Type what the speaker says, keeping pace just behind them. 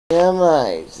Yeah,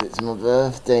 mate, it's my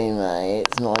birthday, mate.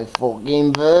 It's my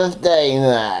fucking birthday,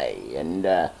 mate.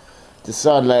 And,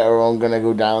 decide later on gonna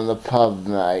go down the pub,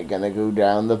 mate. Gonna go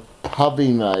down the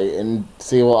pubby, mate, and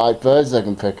see what birds I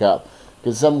can pick up.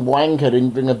 Because some wanker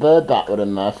didn't bring a bird back with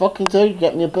him, mate. I fucking told you to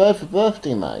get me a bird for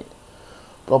birthday, mate.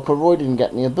 Proper Roy didn't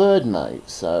get me a bird, mate,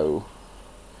 so...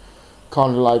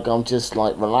 Kind of like I'm just,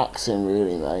 like, relaxing,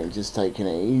 really, mate. Just taking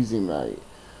it easy, mate.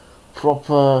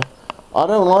 Proper... I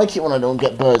don't like it when I don't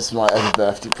get birds for my other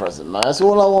birthday present, mate. That's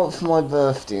all I want for my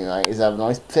birthday, mate, is have a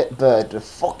nice pet bird to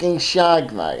fucking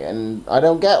shag, mate. And I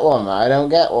don't get one, mate. I don't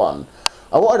get one.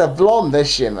 I wanted a blonde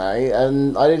this year, mate,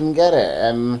 and I didn't get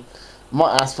it.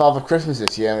 Might ask Father Christmas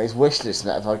this year on his wish list,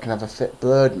 mate, if I can have a fit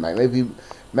bird, mate.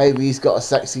 Maybe he's got a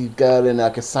sexy girl in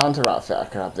like a Santa outfit I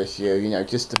could have this year, you know,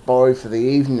 just to borrow for the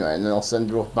evening, mate, and then I'll send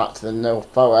her off back to the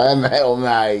North Pole,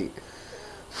 mate.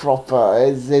 Proper,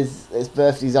 his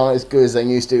birthday's aren't as good as they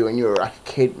used to when you were a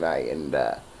kid, mate, and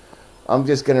I'm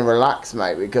just going to relax,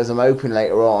 mate, because I'm open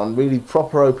later on, really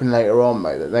proper open later on,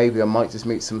 mate, that maybe I might just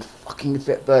meet some fucking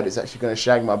fit bird that's actually going to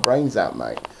shag my brains out,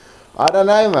 mate. I don't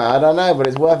know, mate, I don't know, but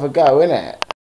it's worth a go, innit?